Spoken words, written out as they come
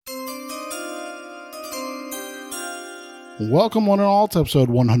Welcome one and all to episode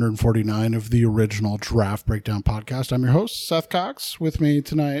 149 of the original Draft Breakdown Podcast. I'm your host, Seth Cox. With me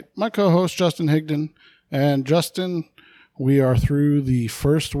tonight, my co-host, Justin Higdon. And Justin, we are through the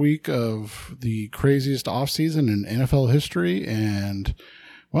first week of the craziest offseason in NFL history. And,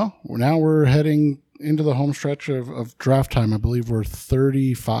 well, now we're heading into the home stretch of draft time. I believe we're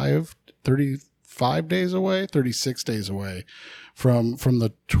 35 days away, 36 days away from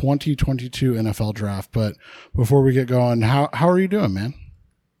the 2022 NFL draft. But before we get going, how are you doing, man?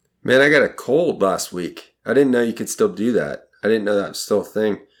 Man, I got a cold last week. I didn't know you could still do that. I didn't know that was still a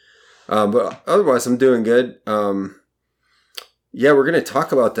thing. But otherwise, I'm doing good. Yeah, we're going to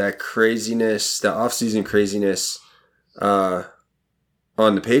talk about that craziness, the off-season craziness on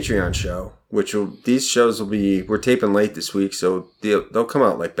the Patreon show, these shows will be, we're taping late this week, so they'll come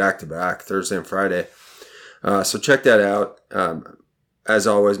out like back-to-back, Thursday and Friday. So check that out. As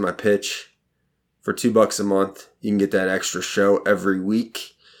always, my pitch for $2 a month. You can get that extra show every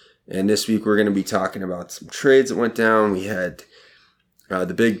week. And this week we're going to be talking about some trades that went down. We had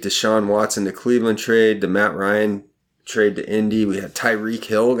the big Deshaun Watson to Cleveland trade, the Matt Ryan trade to Indy. We had Tyreek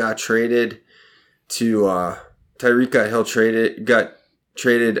Hill got traded got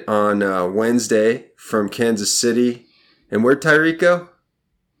traded on Wednesday from Kansas City. And where'd Tyreek go?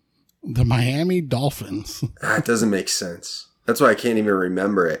 The Miami Dolphins. That doesn't make sense. That's why I can't even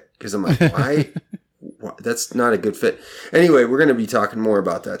remember it. Because I'm like, why? That's not a good fit. Anyway, we're going to be talking more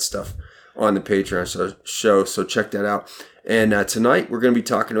about that stuff on the Patreon show. So check that out. And tonight, we're going to be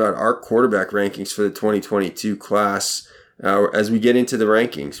talking about our quarterback rankings for the 2022 class. As we get into the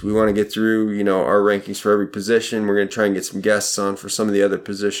rankings, we want to get through, our rankings for every position. We're going to try and get some guests on for some of the other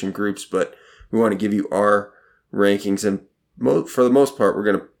position groups, but we want to give you our rankings. And for the most part, we're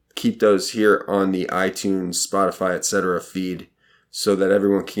going to keep those here on the iTunes, Spotify, etc. feed so that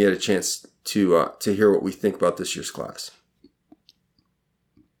everyone can get a chance to hear what we think about this year's class.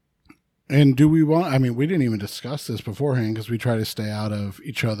 And do we want, we didn't even discuss this beforehand because we try to stay out of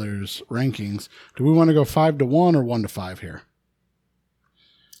each other's rankings. Do we want to go 5-1 or 1-5 here?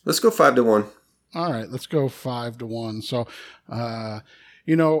 Let's go 5-1. All right, let's go 5-1. So,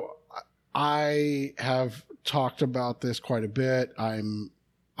 I have talked about this quite a bit.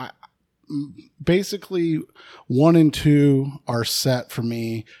 Basically 1 and 2 are set for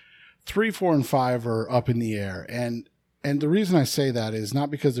me. 3, 4, and 5 are up in the air. And the reason I say that is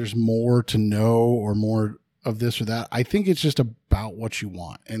not because there's more to know or more of this or that. I think it's just about what you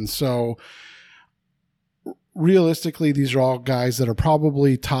want. And so realistically, these are all guys that are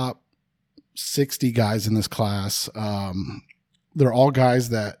probably top 60 guys in this class. They're all guys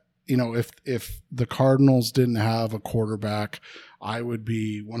that, if the Cardinals didn't have a quarterback, I would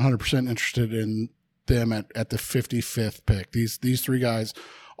be 100% interested in them at the 55th pick. These three guys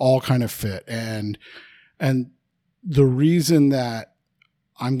all kind of fit. And the reason that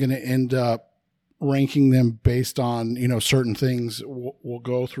I'm going to end up ranking them based on, certain things we'll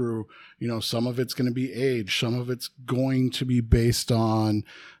go through, some of it's going to be age. Some of it's going to be based on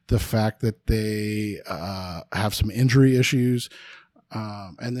the fact that they have some injury issues.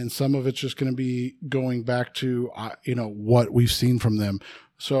 And then some of it's just going to be going back to, what we've seen from them.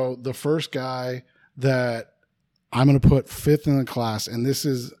 So the first guy that I'm going to put 5th in the class, and this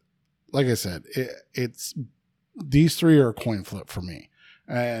is, like I said, it's these three are a coin flip for me.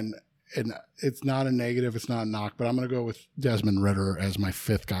 And it's not a negative, it's not a knock, but I'm going to go with Desmond Ridder as my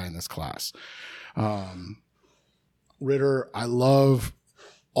 5th guy in this class. Ridder, I love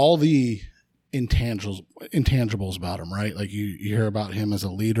all the intangibles about him, right? Like you hear about him as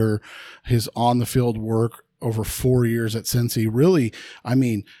a leader, his on the field work over 4 years at Cincy. Really,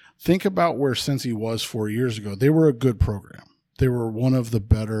 think about where Cincy was 4 years ago. They were a good program. They were one of the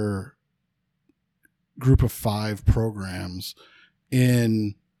better group of 5 programs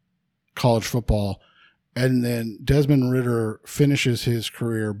in college football. And then Desmond Ridder finishes his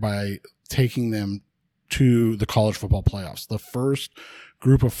career by taking them to the college football playoffs, the first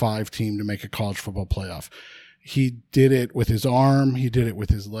group of 5 team to make a college football playoff. He did it with his arm. He did it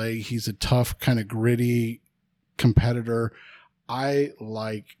with his leg. He's a tough, kind of gritty competitor. I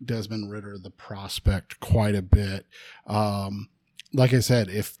like Desmond Ridder, the prospect, quite a bit. Like I said,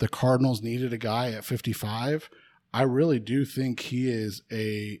 if the Cardinals needed a guy at 55, I really do think he is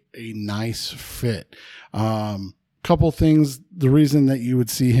a nice fit. Couple things. The reason that you would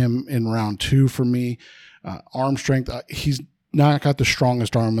see him in round 2 for me, arm strength. He's not got the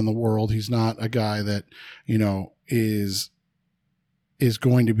strongest arm in the world. He's not a guy that, is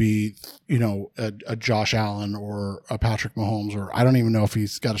going to be, a Josh Allen or a Patrick Mahomes, or I don't even know if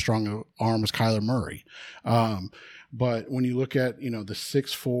he's got a strong arm as Kyler Murray. But when you look at, the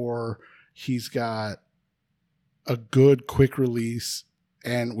 6'4", he's got a good quick release.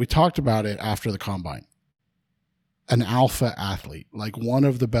 And we talked about it after the combine. An alpha athlete, like one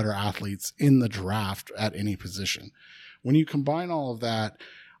of the better athletes in the draft at any position. When you combine all of that,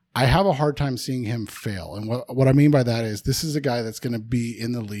 I have a hard time seeing him fail. And what I mean by that is this is a guy that's going to be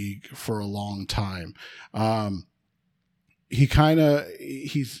in the league for a long time. He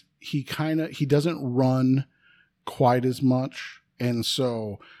doesn't run quite as much. And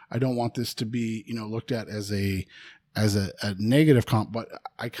so I don't want this to be, looked at as a negative comp, but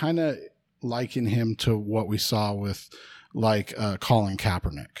I kind of liken him to what we saw with like Colin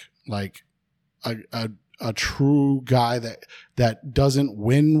Kaepernick, like a true guy that doesn't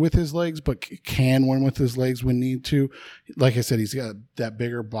win with his legs, but can win with his legs when need to. Like I said, he's got that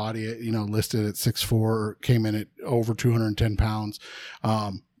bigger body, listed at 6'4", came in at over 210 pounds.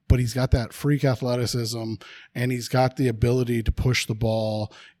 But he's got that freak athleticism, and he's got the ability to push the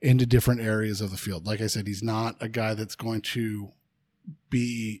ball into different areas of the field. Like I said, he's not a guy that's going to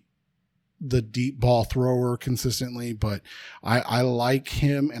be the deep ball thrower consistently, but I like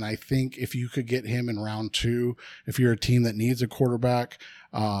him. And I think if you could get him in round 2, if you're a team that needs a quarterback,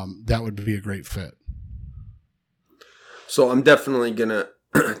 that would be a great fit. So I'm definitely going to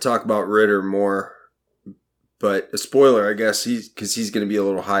talk about Ritter more, but a spoiler, I guess, because he's going to be a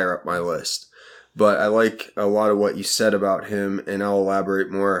little higher up my list. But I like a lot of what you said about him, and I'll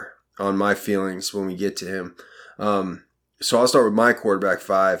elaborate more on my feelings when we get to him. So I'll start with my quarterback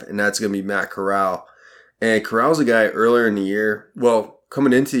 5, and that's going to be Matt Corral. And Corral's a guy earlier in the year,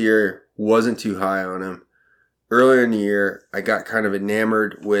 coming into the year, wasn't too high on him. Earlier in the year, I got kind of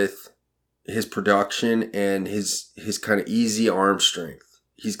enamored with his production and his kind of easy arm strength.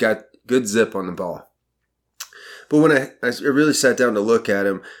 He's got good zip on the ball. But when I really sat down to look at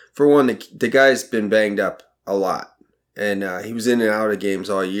him, for one, the guy's been banged up a lot. And he was in and out of games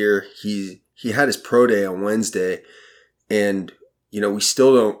all year. He had his pro day on Wednesday. And, we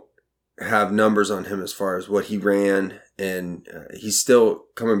still don't have numbers on him as far as what he ran. And he's still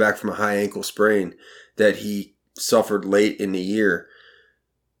coming back from a high ankle sprain that he suffered late in the year.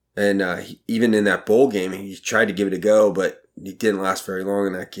 And even in that bowl game, he tried to give it a go, but he didn't last very long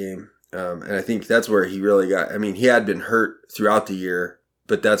in that game. And I think that's where he really got, he had been hurt throughout the year,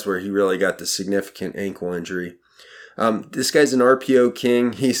 but that's where he really got the significant ankle injury. This guy's an RPO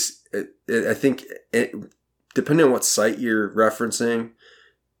king. Depending on what site you're referencing,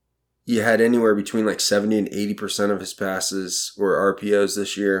 you had anywhere between like 70 and 80% of his passes were RPOs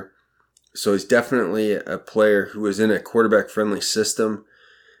this year. So he's definitely a player who was in a quarterback-friendly system.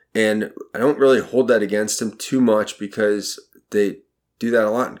 And I don't really hold that against him too much because they do that a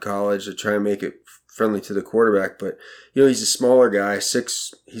lot in college to try and make it friendly to the quarterback. But, he's a smaller guy. He's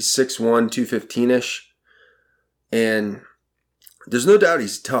 6'1", 215-ish. And there's no doubt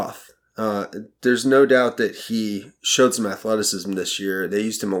he's tough. There's no doubt that he showed some athleticism this year. They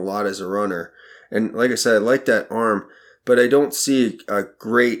used him a lot as a runner. And like I said, I like that arm, but I don't see a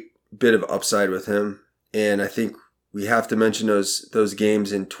great bit of upside with him. And I think we have to mention those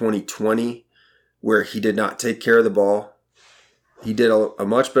games in 2020 where he did not take care of the ball. He did a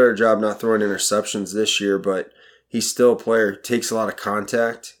much better job not throwing interceptions this year, but he's still a player who takes a lot of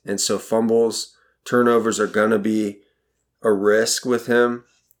contact. And so fumbles, turnovers are going to be a risk with him.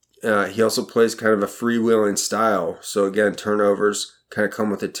 He also plays kind of a freewheeling style. So again, turnovers kind of come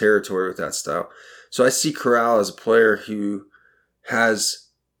with the territory with that style. So I see Corral as a player who has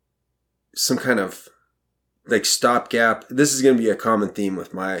some kind of like stopgap. This is going to be a common theme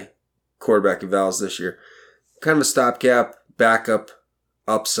with my quarterback evals this year. Kind of a stopgap, backup,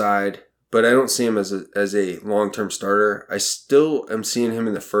 upside, but I don't see him as a long-term starter. I still am seeing him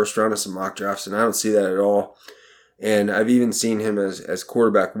in the first round of some mock drafts, and I don't see that at all. And I've even seen him as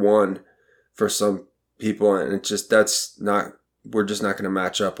quarterback 1 for some people, and it's just we're just not going to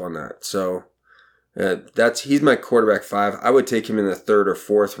match up on that. So he's my quarterback 5. I would take him in the 3rd or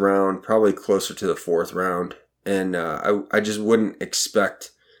 4th round, probably closer to the 4th round, and I just wouldn't expect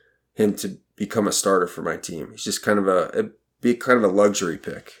him to become a starter for my team. He's just kind of a luxury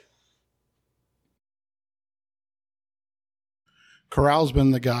pick. Corral's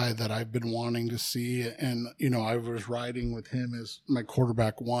been the guy that I've been wanting to see, and I was riding with him as my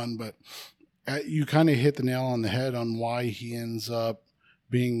quarterback 1, but you kind of hit the nail on the head on why he ends up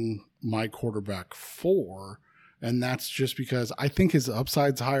being my quarterback 4, and that's just because I think his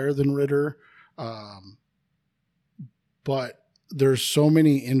upside's higher than Ritter, but there's so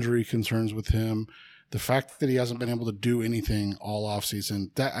many injury concerns with him. The fact that he hasn't been able to do anything all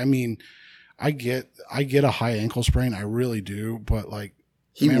offseason, I get a high ankle sprain. I really do. But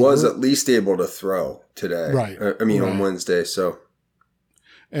he was at least able to throw today. Right. On Wednesday. So,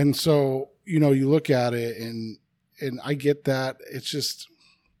 and so, you look at it and and I get that. It's just,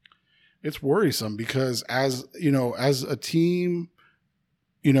 it's worrisome because as a team,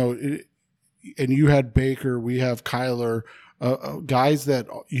 and you had Baker, we have Kyler, guys that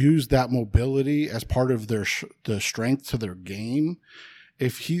use that mobility as part of the strength to their game.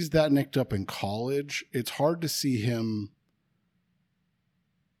 If he's that nicked up in college, it's hard to see him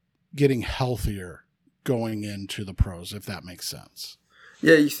getting healthier going into the pros, if that makes sense.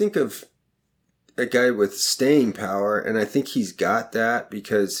 Yeah, you think of a guy with staying power, and I think he's got that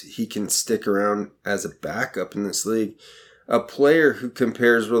because he can stick around as a backup in this league. A player who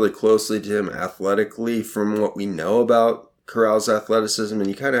compares really closely to him athletically from what we know about Corral's athleticism, and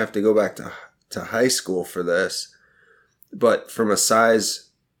you kind of have to go back to high school for this, but from a size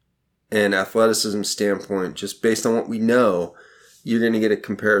and athleticism standpoint, just based on what we know, you're going to get a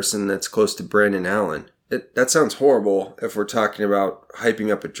comparison that's close to Brandon Allen. That sounds horrible if we're talking about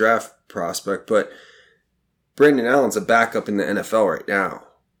hyping up a draft prospect, but Brandon Allen's a backup in the NFL right now,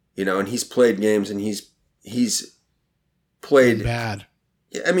 and he's played games and he's played bad.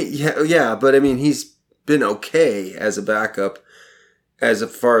 I mean, yeah, but I mean, he's been okay as a backup as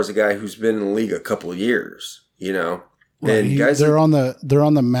far as a guy who's been in the league a couple of years, Right. And guys they're on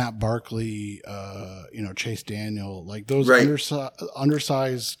the Matt Barkley, Chase Daniel, like those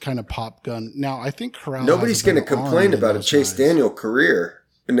undersized kind of pop gun. Now I think Corral, nobody's going to complain about a Chase Daniel career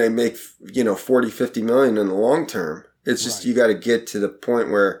and they make 40, 50 million in the long term. It's just You got to get to the point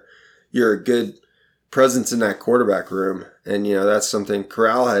where you're a good presence in that quarterback room, and that's something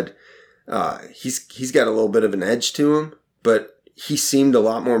Corral had. He's got a little bit of an edge to him, but he seemed a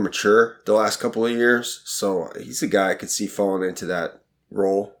lot more mature the last couple of years, so he's a guy I could see falling into that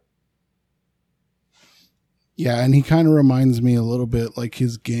role. Yeah, and he kind of reminds me a little bit like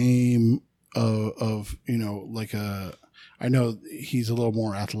his game of I know he's a little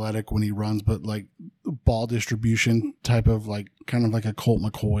more athletic when he runs, but like ball distribution type of kind of like a Colt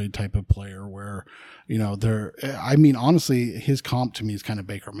McCoy type of player where, honestly, his comp to me is kind of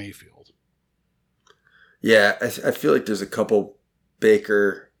Baker Mayfield. Yeah, I feel like there's a couple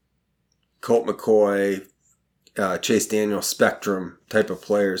Baker, Colt McCoy, Chase Daniel spectrum type of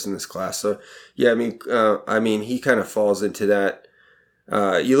players in this class. So yeah, I mean, he kind of falls into that.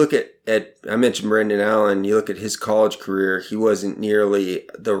 You look at I mentioned Brandon Allen. You look at his college career. He wasn't nearly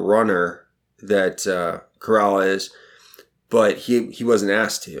the runner that Corral is, but he wasn't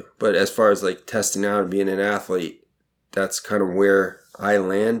asked to. But as far as like testing out and being an athlete, that's kind of where I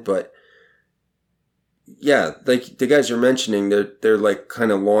land. But yeah, like the guys you're mentioning, they're like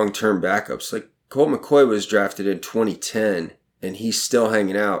kind of long-term backups. Like Colt McCoy was drafted in 2010, and he's still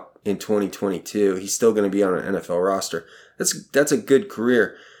hanging out in 2022. He's still going to be on an NFL roster. That's a good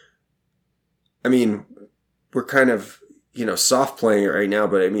career. I mean, we're kind of soft playing it right now,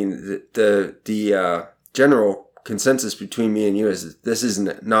 but I mean the general consensus between me and you is that this is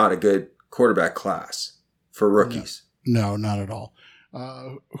not a good quarterback class for rookies. No, not at all.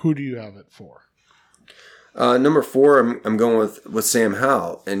 Who do you have it for? Number 4, I'm going with Sam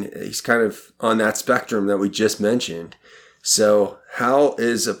Howell, and he's kind of on that spectrum that we just mentioned. So Howell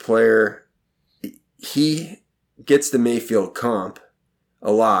is a player, he gets the Mayfield comp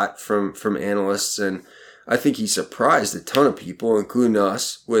a lot from analysts, and I think he surprised a ton of people, including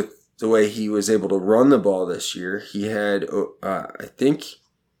us, with the way he was able to run the ball this year. He had, I think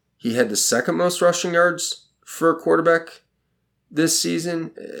he had the second most rushing yards for a quarterback this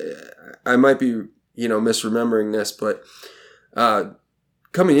season. I might be misremembering this, but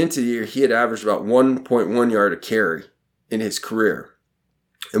coming into the year, he had averaged about 1.1 yard a carry in his career.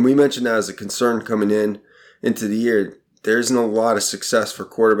 And we mentioned that as a concern coming into the year. There isn't a lot of success for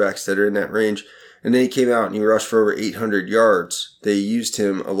quarterbacks that are in that range. And then he came out and he rushed for over 800 yards. They used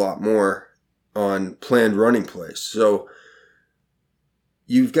him a lot more on planned running plays. So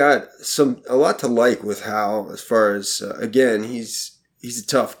you've got a lot to like with Howell as far as, again, he's a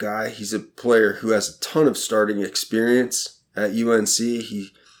tough guy. He's a player who has a ton of starting experience at UNC.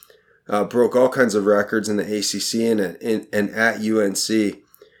 He broke all kinds of records in the ACC and at UNC.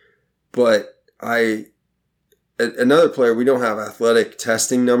 But another player we don't have athletic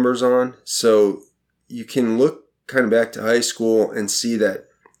testing numbers on, so you can look kind of back to high school and see that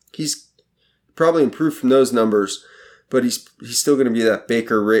he's probably improved from those numbers, but he's still going to be that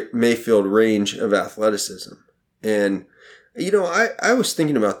Baker Mayfield range of athleticism. And I was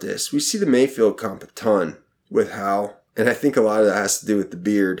thinking about this. We see the Mayfield comp a ton with Howell, and I think a lot of that has to do with the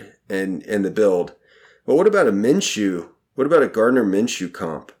beard and the build. But what about a Minshew? What about a Gardner Minshew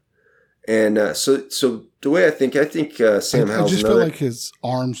comp? And so the way I think Sam Howell's I just feel like his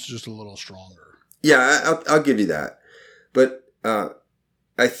arm's just a little stronger. Yeah, I'll give you that. But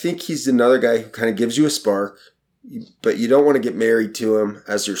I think he's another guy who kind of gives you a spark. but you don't want to get married to him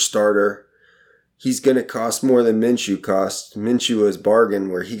as your starter. He's going to cost more than Minshew cost. Minshew was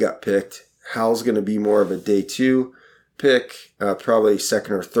bargain where he got picked. Howell's going to be more of a day 2 pick, probably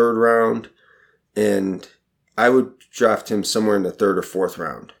second or third round. And I would draft him somewhere in the third or fourth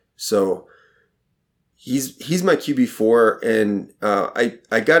round. So he's my QB4. And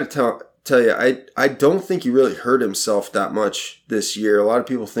I got to tell you, I don't think he really hurt himself that much this year. A lot of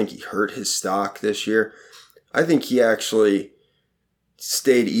people think he hurt his stock this year. I think he actually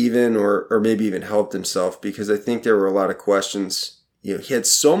stayed even or maybe even helped himself, because I think there were a lot of questions. He had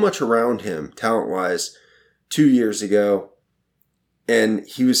so much around him talent-wise 2 years ago, and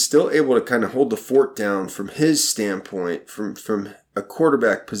he was still able to kind of hold the fort down from his standpoint, from a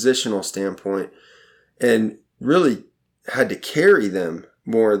quarterback positional standpoint, and really had to carry them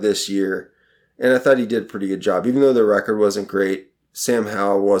more this year. And I thought he did a pretty good job. Even though the record wasn't great, Sam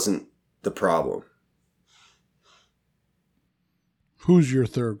Howell wasn't the problem. Who's your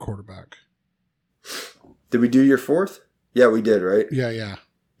third quarterback? Did we do your fourth? Yeah, we did, right? Yeah.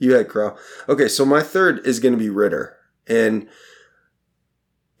 You had Crow. Okay, so my third is going to be Ritter. And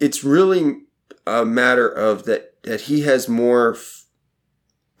it's really a matter of that he has more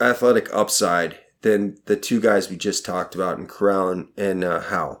athletic upside than the two guys we just talked about in Corral and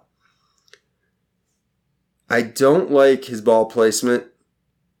Howell. I don't like his ball placement,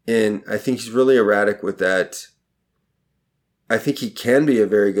 and I think he's really erratic with that. I think he can be a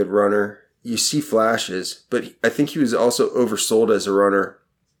very good runner. You see flashes, but I think he was also oversold as a runner,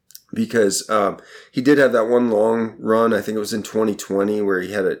 because he did have that one long run. I think it was in 2020 where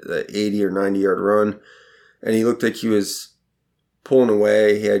he had an 80 or 90 yard run, and he looked like he was pulling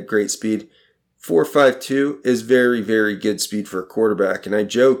away. He had great speed. 4.52 is very, very good speed for a quarterback. And I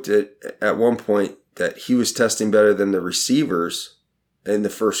joked at one point that he was testing better than the receivers in the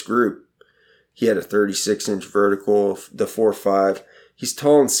first group. He had a 36-inch vertical, the 4.5. He's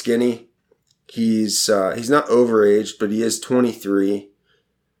tall and skinny. He's not overaged, but he is 23.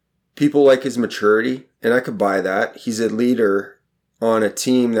 People like his maturity, and I could buy that. He's a leader on a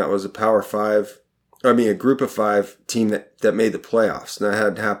team that was a a group of 5 team that made the playoffs. And that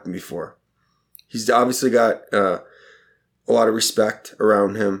hadn't happened before. He's obviously got a lot of respect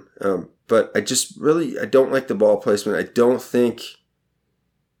around him, but I don't like the ball placement. I don't think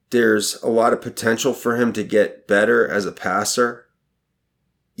there's a lot of potential for him to get better as a passer,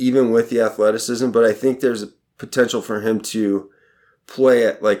 even with the athleticism. But I think there's a potential for him to play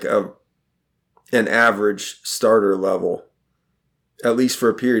at like an average starter level, at least for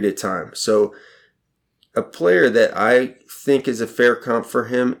a period of time. So a player that I think is a fair comp for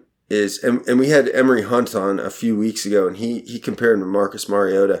him is, and we had Emery Hunt on a few weeks ago, and he compared him to Marcus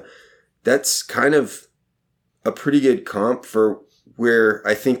Mariota. That's kind of a pretty good comp for where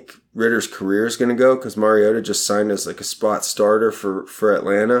I think Ritter's career is going to go, because Mariota just signed as like a spot starter for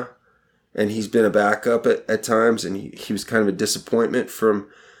Atlanta, and he's been a backup at times, and he was kind of a disappointment from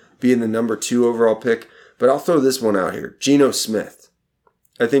being the number 2 overall pick. But I'll throw this one out here. Geno Smith.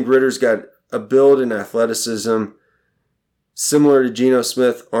 I think Ritter's got a build and athleticism similar to Geno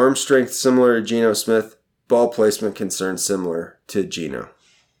Smith, arm strength similar to Geno Smith, ball placement concerns similar to Geno.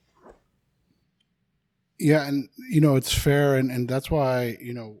 Yeah, and it's fair, and that's why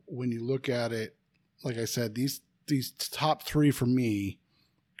when you look at it, like I said, these top 3 for me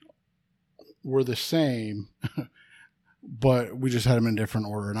were the same, but we just had them in different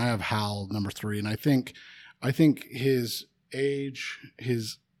order. And I have Howell number 3, and I think his age,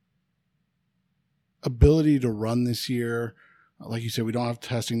 his ability to run this year, like you said, we don't have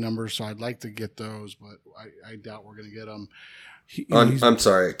testing numbers, so I'd like to get those, but I doubt we're going to get them. I'm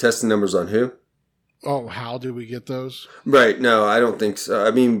sorry, testing numbers on who? Oh, how did we get those? Right. No, I don't think so.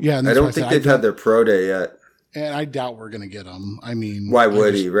 I mean, yeah, I don't think they've had their pro day yet. And I doubt we're going to get them. I mean, why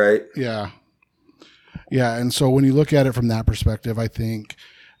would he, right? Yeah. Yeah. And so when you look at it from that perspective, I think,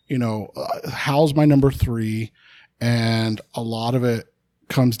 Howell's my number 3. And a lot of it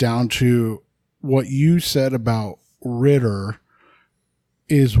comes down to what you said about Ritter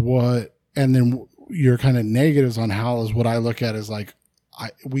is what, and then your kind of negatives on Howell is what I look at as like,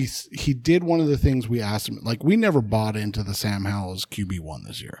 he did one of the things we asked him. Like, we never bought into the Sam Howell as QB1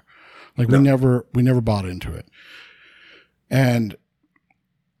 this year. Like, no. we never bought into it. And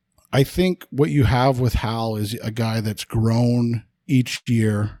I think what you have with Howell is a guy that's grown each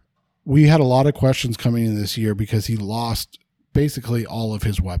year. We had a lot of questions coming in this year because he lost basically all of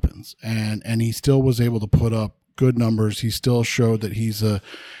his weapons, and he still was able to put up good numbers. He still showed that he's a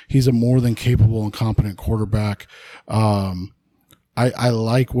more than capable and competent quarterback. I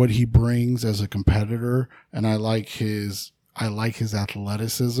like what he brings as a competitor, and I like his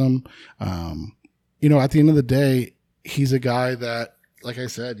athleticism. at the end of the day, he's a guy that, like I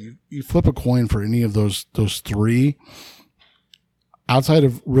said, you flip a coin for any of those three. Outside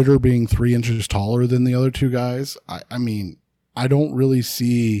of Ritter being 3 inches taller than the other two guys, I mean, I don't really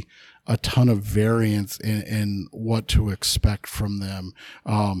see a ton of variance in what to expect from them.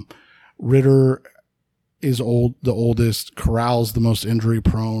 Ritter is the oldest. Corral's the most injury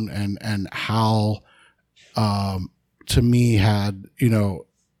prone, and Hal, to me, had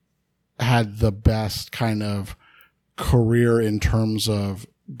the best kind of career in terms of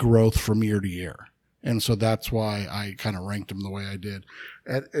growth from year to year. And so that's why I kind of ranked him the way I did.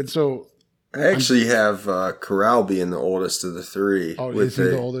 And so I actually have Corral being the oldest of the three. Oh, is he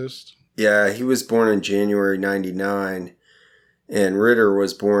the oldest? Yeah, he was born in January 99, and Ritter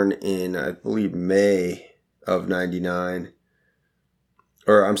was born in, I believe, May of 99.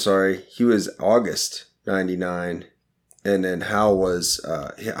 Or, I'm sorry, he was August 99. And then Hal's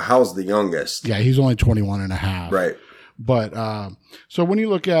the youngest. Yeah, he's only 21 and a half. Right. But so when you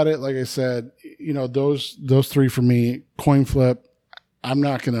look at it, like I said, those three for me, coin flip. I'm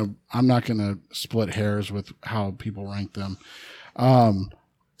not gonna split hairs with how people rank them.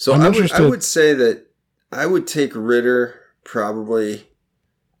 So I would say that I would take Ritter probably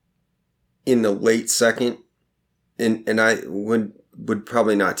in the late second, and I would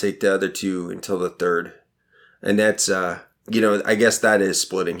probably not take the other two until the third. And that's, I guess that is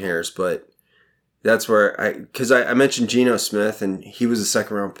splitting hairs, but that's where because I mentioned Geno Smith, and he was a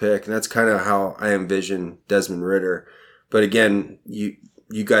second round pick, and that's kind of how I envision Desmond Ritter. But again, you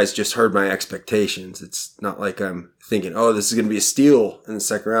guys just heard my expectations. It's not like I'm thinking, oh, this is going to be a steal in the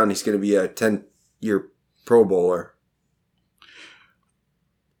second round. He's going to be a 10-year Pro Bowler.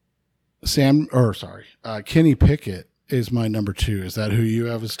 Kenny Pickett is my number 2. Is that who you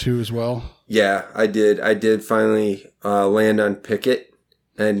have as 2 as well? Yeah, I did. I did finally land on Pickett,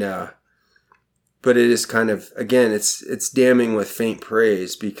 and but it is kind of, again, it's damning with faint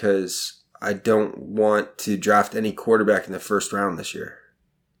praise because I don't want to draft any quarterback in the first round this year.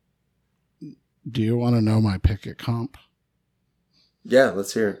 Do you want to know my Pickett comp? Yeah,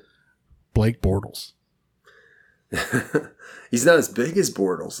 let's hear it. Blake Bortles. He's not as big as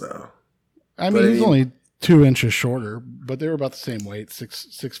Bortles, though. I mean, he's only 2 inches shorter, but they were about the same weight,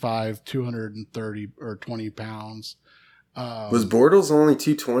 6'5", 230 or 20 pounds. Was Bortles only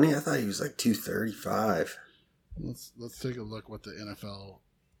 220? I thought he was like 235. Let's take a look what the NFL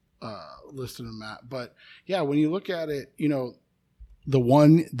listed him at. But yeah, when you look at it, the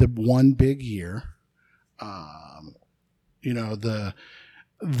one big year, the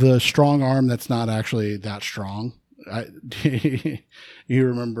strong arm that's not actually that strong. You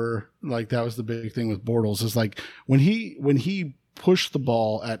remember, like, that was the big thing with Bortles, is like when he pushed the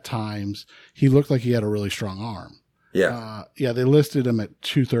ball at times, he looked like he had a really strong arm. Yeah. They listed him at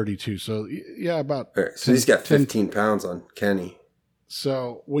 232. So yeah, about. Right, so he's got 15 pounds on Kenny.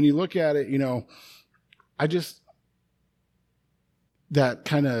 So when you look at it, that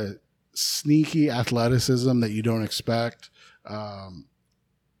kind of sneaky athleticism that you don't expect. Man,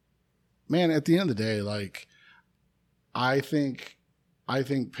 at the end of the day, like, I think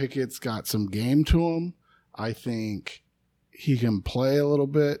Pickett's got some game to him. I think he can play a little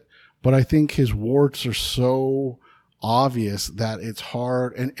bit, but I think his warts are so obvious that it's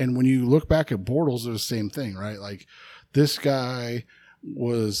hard. And when you look back at Bortles, it's the same thing, right? Like, this guy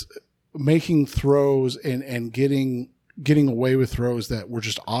was making throws and getting away with throws that were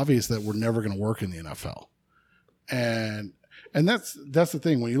just obvious that were never going to work in the NFL. And that's the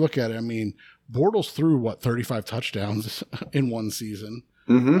thing. When you look at it, I mean, Bortles threw 35 touchdowns in one season.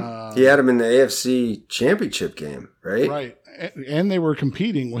 Mm-hmm. He had him in the AFC Championship game, right? Right, and they were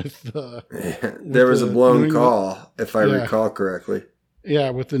competing with there was a blown call, if I recall correctly. Yeah,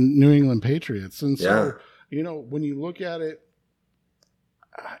 with the New England Patriots, and so when you look at it,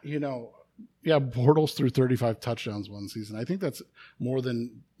 Bortles threw 35 touchdowns one season. I think that's more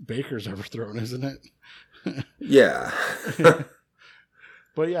than Baker's ever thrown, isn't it? Yeah.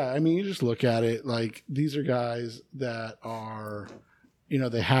 But yeah, I mean, you just look at it like these are guys that are,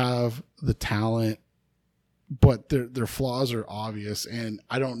 they have the talent, but their flaws are obvious. And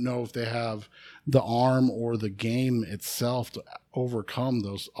I don't know if they have the arm or the game itself to overcome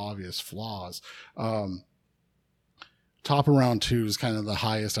those obvious flaws. Top of round 2 is kind of the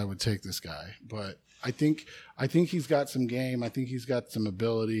highest I would take this guy, but I think he's got some game. I think he's got some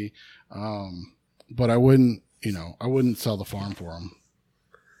ability. But I wouldn't sell the farm for him.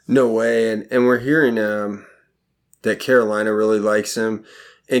 No way. And we're hearing that Carolina really likes him.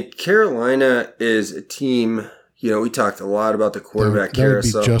 And Carolina is a team, we talked a lot about the quarterback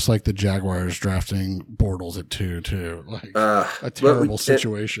carousel. That would be just like the Jaguars drafting Bortles at 2 too. Like a terrible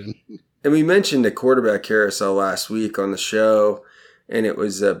situation. And we mentioned the quarterback carousel last week on the show, and it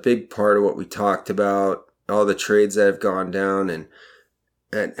was a big part of what we talked about, all the trades that have gone down, and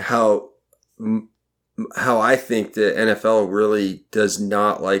how I think the NFL really does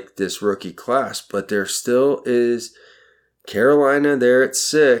not like this rookie class. But there still is Carolina there at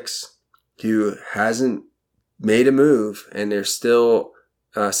 6 who hasn't made a move, and there's still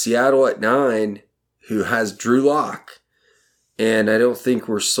Seattle at 9 who has Drew Lock. And I don't think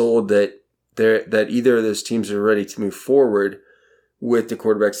we're sold that either of those teams are ready to move forward with the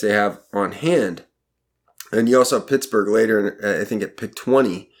quarterbacks they have on hand. And you also have Pittsburgh later, I think at pick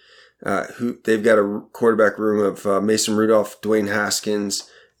 20, who they've got a quarterback room of Mason Rudolph, Dwayne Haskins,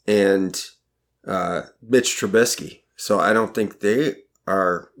 and Mitch Trubisky. So I don't think they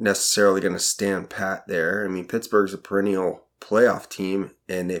are necessarily going to stand pat there. I mean, Pittsburgh's a perennial playoff team,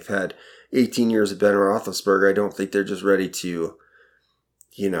 and they've had 18 years of Ben Roethlisberger. I don't think they're just ready to,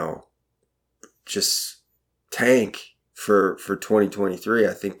 just tank for 2023.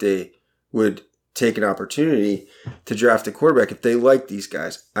 I think they would take an opportunity to draft a quarterback if they like these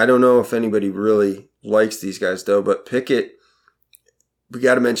guys. I don't know if anybody really likes these guys, though, but Pickett, we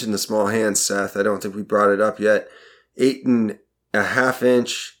got to mention the small hands, Seth. I don't think we brought it up yet. 8.5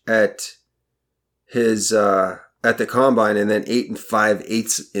 inch at his at the combine, and then 8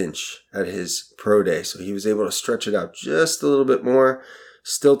 5/8 inch at his pro day. So he was able to stretch it out just a little bit more.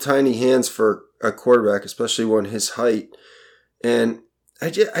 Still tiny hands for a quarterback, especially one his height. And I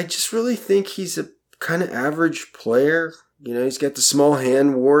just really think he's a kind of average player. He's got the small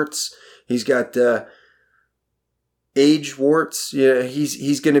hand warts. He's got the age warts. Yeah,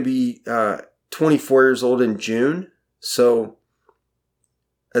 he's going to be 24 years old in June. So,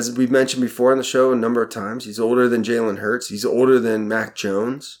 as we've mentioned before on the show a number of times, he's older than Jalen Hurts. He's older than Mac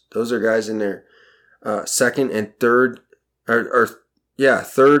Jones. Those are guys in their second and third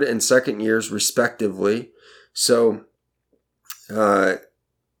and second years respectively. So,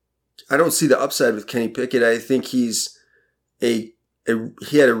 I don't see the upside with Kenny Pickett. I think he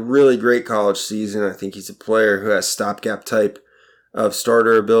had a really great college season. I think he's a player who has stopgap type of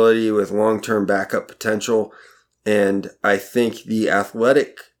starter ability with long-term backup potential. And I think the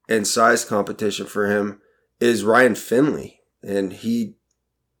athletic and size competition for him is Ryan Finley. And he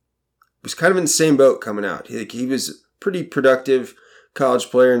was kind of in the same boat coming out. He was a pretty productive college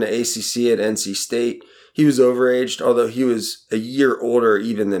player in the ACC at NC State. He was overaged, although he was a year older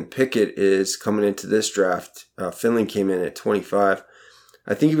even than Pickett is coming into this draft. Finley came in at 25.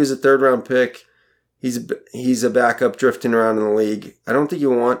 I think he was a third-round pick. He's a backup drifting around in the league. I don't think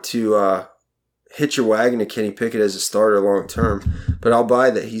you want to hitch your wagon to Kenny Pickett as a starter long term, but I'll buy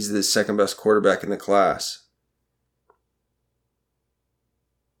that he's the second best quarterback in the class.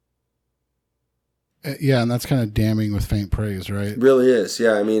 Yeah, and that's kind of damning with faint praise, right? It really is.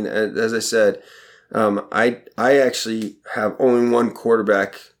 Yeah, I mean, as I said, I actually have only one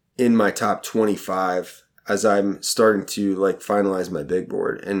quarterback in my top 25 as I'm starting to finalize my big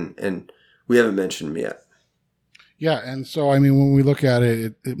board, and we haven't mentioned him yet. Yeah, and so I mean, when we look at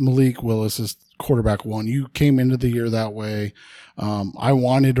it, Malik Willis is quarterback one. You came into the year that way. I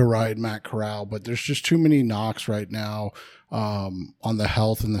wanted to ride Matt Corral, but there's just too many knocks right now on the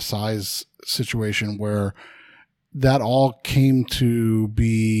health and the size situation where that all came to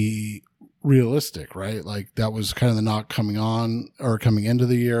be realistic, right? Like that was kind of the knock coming into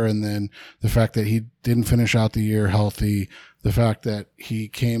the year. And then the fact that he didn't finish out the year healthy, the fact that he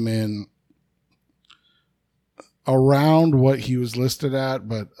came in around what he was listed at,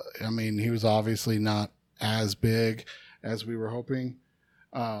 but I mean, he was obviously not as big as we were hoping.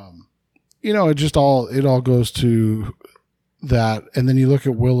 It all goes to that. And then you look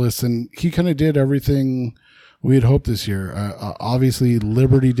at Willis and he kind of did everything we had hoped this year. Obviously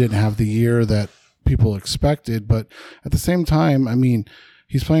Liberty didn't have the year that people expected, but at the same time, I mean,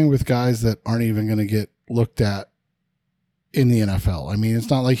 he's playing with guys that aren't even going to get looked at in the NFL. I mean,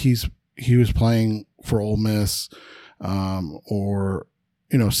 it's not like he was playing for Ole Miss, or,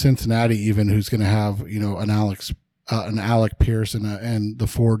 Cincinnati even, who's going to have, an Alec Pierce and the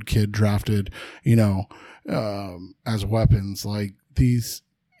Ford kid drafted, as weapons. Like these,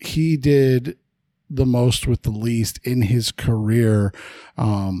 he did the most with the least in his career.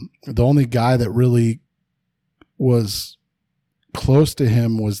 The only guy that really was close to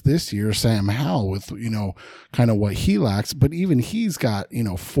him was this year, Sam Howell, with, kind of what he lacks. But even he's got,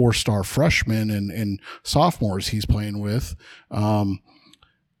 4-star freshmen and sophomores he's playing with.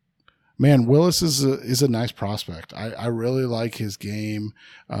 Man, Willis is a nice prospect. I really like his game.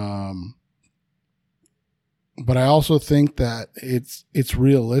 But I also think that it's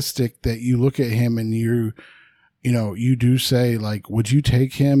realistic that you look at him and you do say, like, would you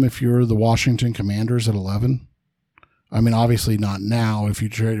take him if you're the Washington Commanders at 11? I mean, obviously not now if you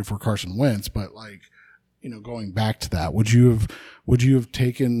traded for Carson Wentz, but like, going back to that, would you have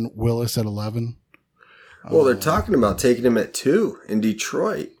taken Willis at 11? Well, they're talking about taking him at 2 in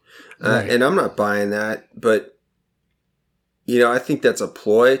Detroit. Right. And I'm not buying that, but I think that's a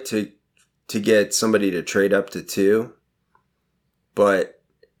ploy to get somebody to trade up to 2. But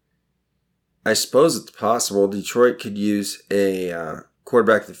I suppose it's possible Detroit could use a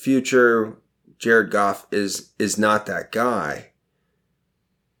quarterback of the future. Jared Goff is not that guy.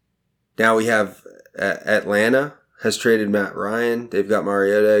 Now we have Atlanta has traded Matt Ryan. They've got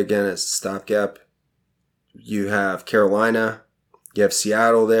Mariota again as a stopgap. You have Carolina. You have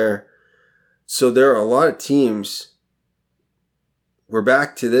Seattle there. So there are a lot of teams. We're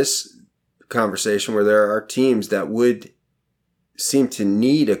back to this conversation where there are teams that would seem to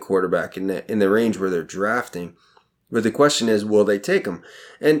need a quarterback in the range where they're drafting. But the question is, will they take them?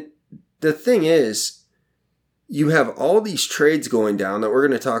 And the thing is, you have all these trades going down that we're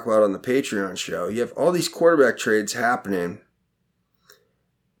going to talk about on the Patreon show. You have all these quarterback trades happening.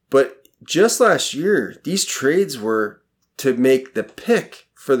 But just last year, these trades were to make the pick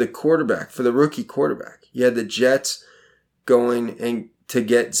for the quarterback, for the rookie quarterback. You had the Jets going and to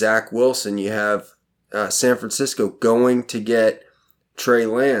get Zach Wilson. You have San Francisco going to get Trey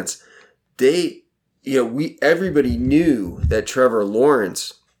Lance. Everybody knew that Trevor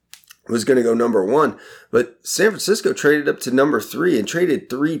Lawrence was going to go number 1, but San Francisco traded up to number 3 and traded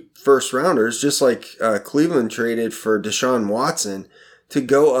 3 first rounders, just like Cleveland traded for Deshaun Watson to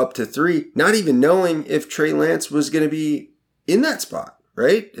go up to 3, not even knowing if Trey Lance was going to be in that spot,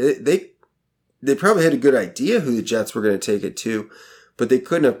 right? They probably had a good idea who the Jets were going to take it to, but they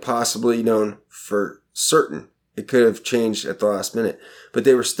couldn't have possibly known for certain. It could have changed at the last minute, but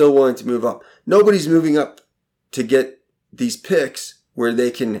they were still willing to move up. Nobody's moving up to get these picks where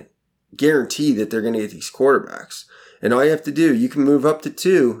they can guarantee that they're going to get these quarterbacks. And all you have to do, you can move up to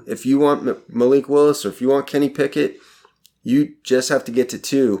 2. If you want Malik Willis or if you want Kenny Pickett, you just have to get to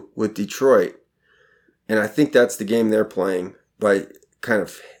 2 with Detroit. And I think that's the game they're playing by kind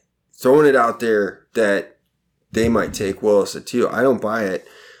of throwing it out there that they might take Willis at 2. I don't buy it.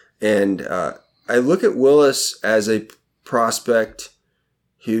 And I look at Willis as a prospect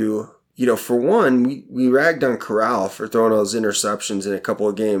who, for one, we ragged on Corral for throwing all those interceptions in a couple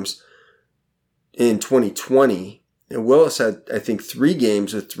of games in 2020. And Willis had, I think, 3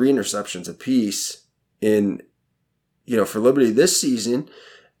 games with 3 interceptions apiece for Liberty this season.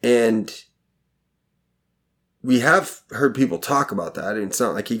 And we have heard people talk about that. And it's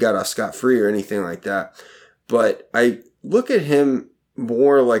not like he got off scot-free or anything like that. But I look at him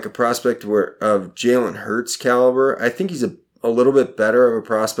more like a prospect of Jalen Hurts caliber. I think he's a little bit better of a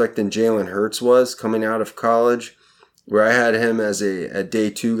prospect than Jalen Hurts was coming out of college, where I had him as a day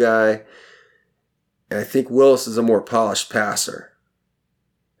 2 guy. And I think Willis is a more polished passer.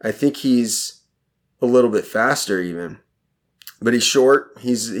 I think he's a little bit faster even. But he's short.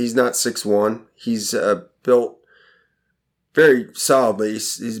 He's not 6'1". He's built very solidly.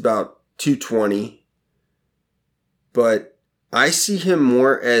 He's about 220. But I see him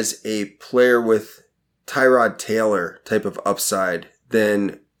more as a player with Tyrod Taylor type of upside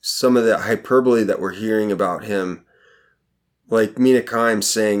than some of the hyperbole that we're hearing about him. Like Mina Kimes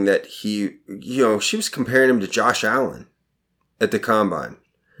saying that she was comparing him to Josh Allen at the combine.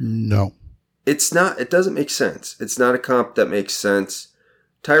 No. It doesn't make sense. It's not a comp that makes sense.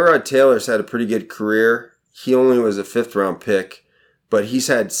 Tyrod Taylor's had a pretty good career. He only was a 5th round pick, but he's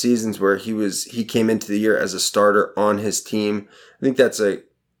had seasons where he came into the year as a starter on his team. I think that's a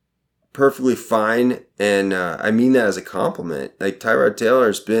perfectly fine, and I mean that as a compliment. Like Tyrod Taylor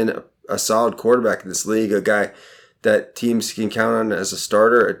has been a solid quarterback in this league, a guy that teams can count on as a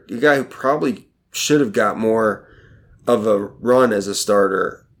starter, a guy who probably should have got more of a run as a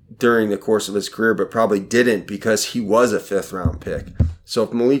starter during the course of his career, but probably didn't because he was a 5th round pick. So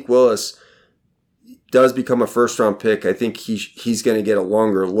if Malik Willis does become a 1st round pick, I think he's going to get a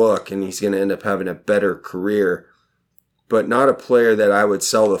longer look and he's going to end up having a better career, but not a player that I would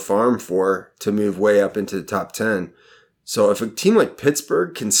sell the farm for to move way up into the top 10. So if a team like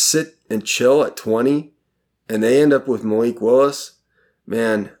Pittsburgh can sit and chill at 20 and they end up with Malik Willis,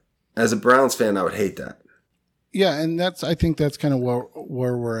 man, as a Browns fan, I would hate that. Yeah, and I think that's kind of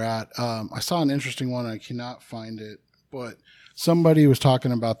where we're at. I saw an interesting one. I cannot find it, but somebody was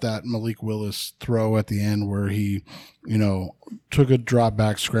talking about that Malik Willis throw at the end where he, took a drop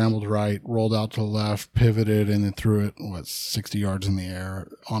back, scrambled right, rolled out to the left, pivoted, and then threw it, 60 yards in the air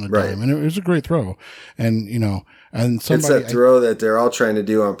on a dime. And it was a great throw. And, and somebody. It's that throw that they're all trying to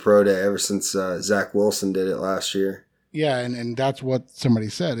do on pro day ever since Zach Wilson did it last year. Yeah. And that's what somebody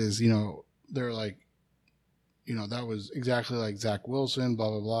said is, they're like, that was exactly like Zach Wilson, blah,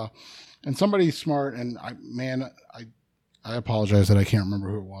 blah, blah. And somebody smart, and I apologize that I can't remember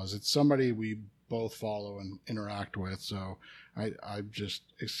who it was. It's somebody we both follow and interact with. So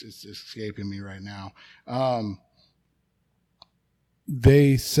it's escaping me right now.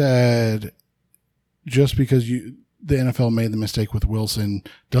 They said just because the NFL made the mistake with Wilson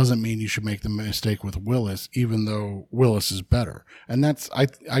doesn't mean you should make the mistake with Willis, even though Willis is better. And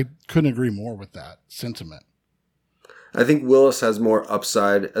I couldn't agree more with that sentiment. I think Willis has more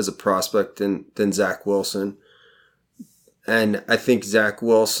upside as a prospect than Zach Wilson. And I think Zach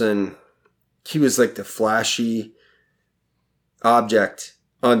Wilson, he was like the flashy object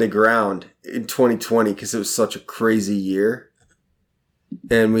on the ground in 2020 because it was such a crazy year.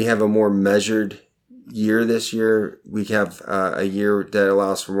 And we have a more measured year this year. We have a year that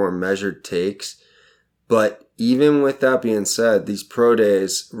allows for more measured takes. But even with that being said, these pro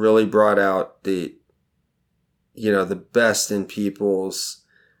days really brought out the best in people's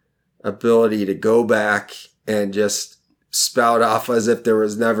ability to go back and just spout off as if there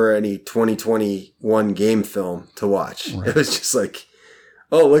was never any 2021 game film to watch. Right. It was just like,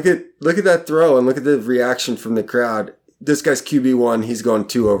 oh, look at that throw and look at the reaction from the crowd. This guy's QB1. He's going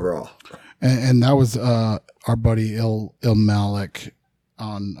 2 overall. And that was our buddy Il Malik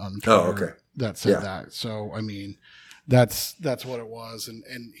on Twitter. Oh, okay. That said that. So, I mean, that's what it was. And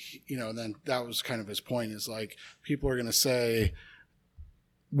then that was kind of his point is like, people are going to say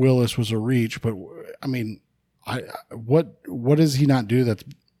Willis was a reach, but I mean, what does he not do that's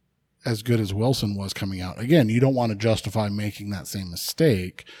as good as Wilson was coming out? Again, you don't want to justify making that same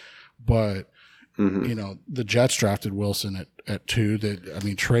mistake, but the Jets drafted Wilson at 2.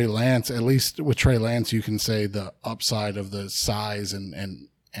 Trey Lance, at least with Trey Lance, you can say the upside of the size and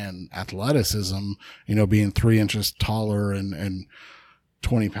athleticism, being 3 inches taller and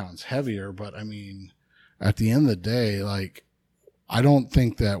 20 pounds heavier. But I mean, at the end of the day, like, I don't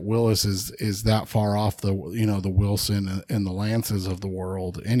think that Willis is that far off the Wilson and the Lances of the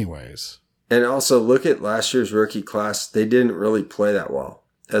world anyways. And also look at last year's rookie class. They didn't really play that well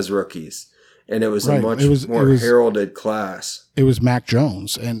as rookies. And it was a much more heralded class. It was Mac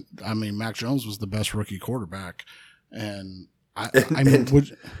Jones. And I mean, Mac Jones was the best rookie quarterback. And I mean,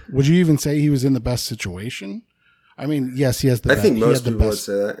 would you even say he was in the best situation? I mean, yes, he has the best. I think most people would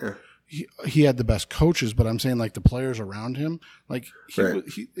say that, yeah. He had the best coaches, but I'm saying like the players around him, like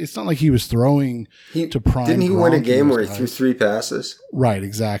it's not like he was throwing to prime. Didn't he win a game where he threw 3 passes? Right,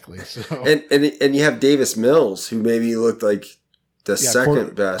 exactly. So, and you have Davis Mills, who maybe looked like the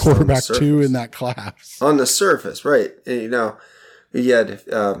second best quarterback 2 in that class on the surface, right? And, we had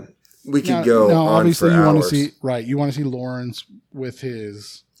we could go on obviously for you hours. Want to see you want to see Lawrence with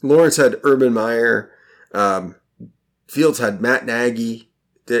his. Lawrence had Urban Meyer, Fields had Matt Nagy.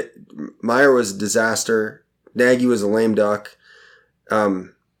 Meyer was a disaster. Nagy was a lame duck.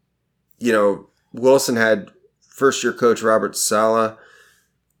 Wilson had first-year coach Robert Saleh.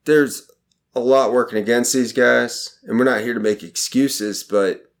 There's a lot working against these guys, and we're not here to make excuses,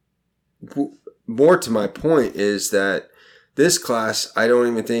 but more to my point is that this class, I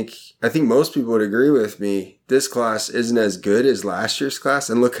think most people would agree with me, this class isn't as good as last year's class,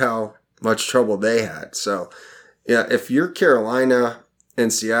 and look how much trouble they had. So, yeah, if you're Carolina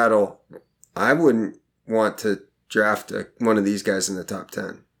and Seattle, I wouldn't want to draft one of these guys in the top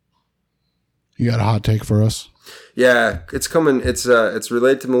 10. You got a hot take for us? Yeah, it's coming. It's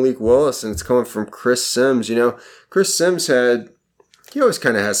related to Malik Willis, and it's coming from Chris Sims. Chris Sims he always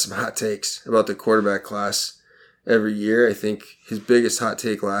kind of has some hot takes about the quarterback class every year. I think his biggest hot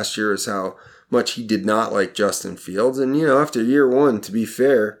take last year is how much he did not like Justin Fields. And, after year 1, to be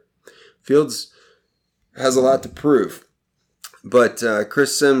fair, Fields has a lot to prove. But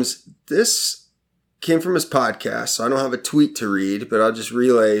Chris Sims, this came from his podcast, so I don't have a tweet to read, but I'll just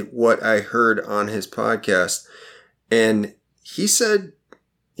relay what I heard on his podcast. And he said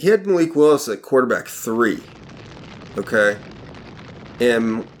he had Malik Willis at quarterback 3, okay?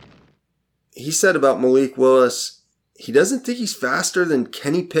 And he said about Malik Willis, he doesn't think he's faster than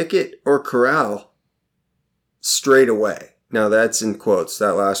Kenny Pickett or Corral straight away. Now, that's in quotes.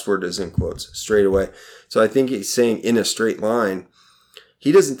 That last word is in quotes, straight away. So I think he's saying in a straight line.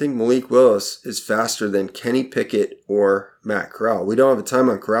 He doesn't think Malik Willis is faster than Kenny Pickett or Matt Corral. We don't have a time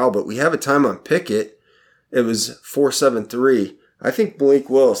on Corral, but we have a time on Pickett. it was 4.73. I think Malik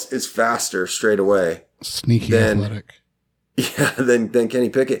Willis is faster straight away. Sneaky athletic. Yeah, than Kenny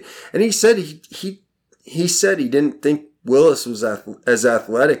Pickett. And he said he said he didn't think Willis was as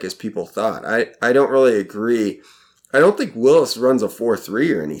athletic as people thought. I don't really agree. I don't think Willis runs a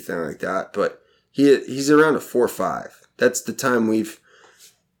 4.3 or anything like that, but he's around a 4.5. That's the time we've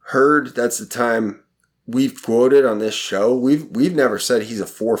heard. That's the time we've quoted on this show. We've never said he's a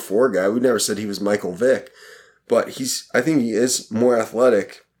 4.4 guy. We've never said he was Michael Vick, but I think he is more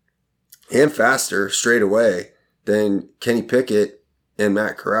athletic and faster straight away than Kenny Pickett and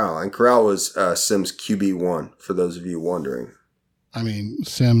Matt Corral. And Corral was Sims' QB1, for those of you wondering. I mean,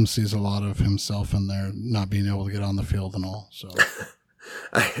 Sims sees a lot of himself in there, not being able to get on the field and all. So,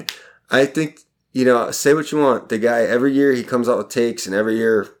 I think, say what you want. The guy, every year he comes out with takes, and every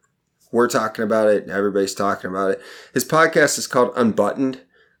year we're talking about it, and everybody's talking about it. His podcast is called Unbuttoned,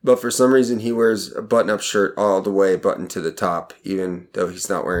 but for some reason he wears a button-up shirt all the way buttoned to the top, even though he's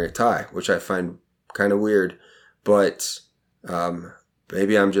not wearing a tie, which I find kind of weird. But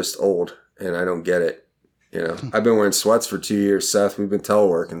maybe I'm just old and I don't get it. I've been wearing sweats for 2 years, Seth. We've been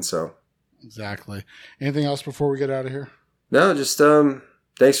teleworking, so. Exactly. Anything else before we get out of here? No, just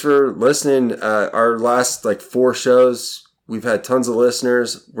thanks for listening. Our last 4 shows, we've had tons of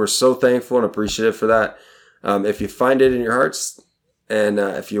listeners. We're so thankful and appreciative for that. If you find it in your hearts and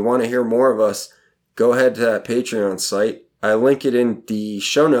if you want to hear more of us, go ahead to that Patreon site. I link it in the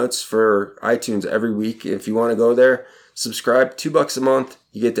show notes for iTunes every week. If you want to go there, subscribe. $2 a month.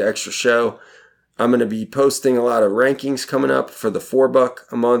 You get the extra show. I'm going to be posting a lot of rankings coming up for the $4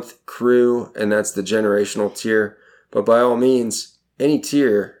 a month crew, and that's the generational tier. But by all means, any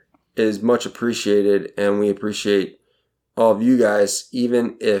tier is much appreciated, and we appreciate all of you guys,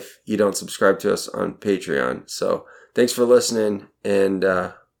 even if you don't subscribe to us on Patreon. So thanks for listening, and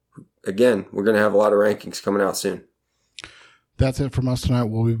again, we're going to have a lot of rankings coming out soon. That's it from us tonight.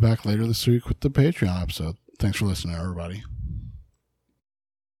 We'll be back later this week with the Patreon episode. Thanks for listening, everybody.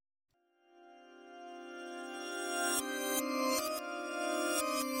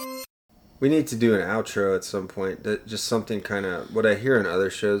 We need to do an outro at some point. Just something kind of what I hear in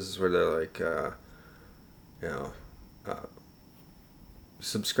other shows is where they're like,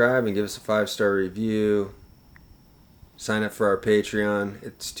 subscribe and give us a 5-star review. Sign up for our Patreon.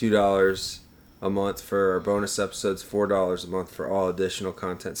 It's $2 a month for our bonus episodes, $4 a month for all additional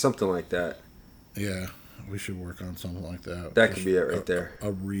content, something like that. Yeah, we should work on something like that. That could be it right there.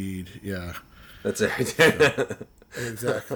 A read, yeah. That's it right there. Exactly.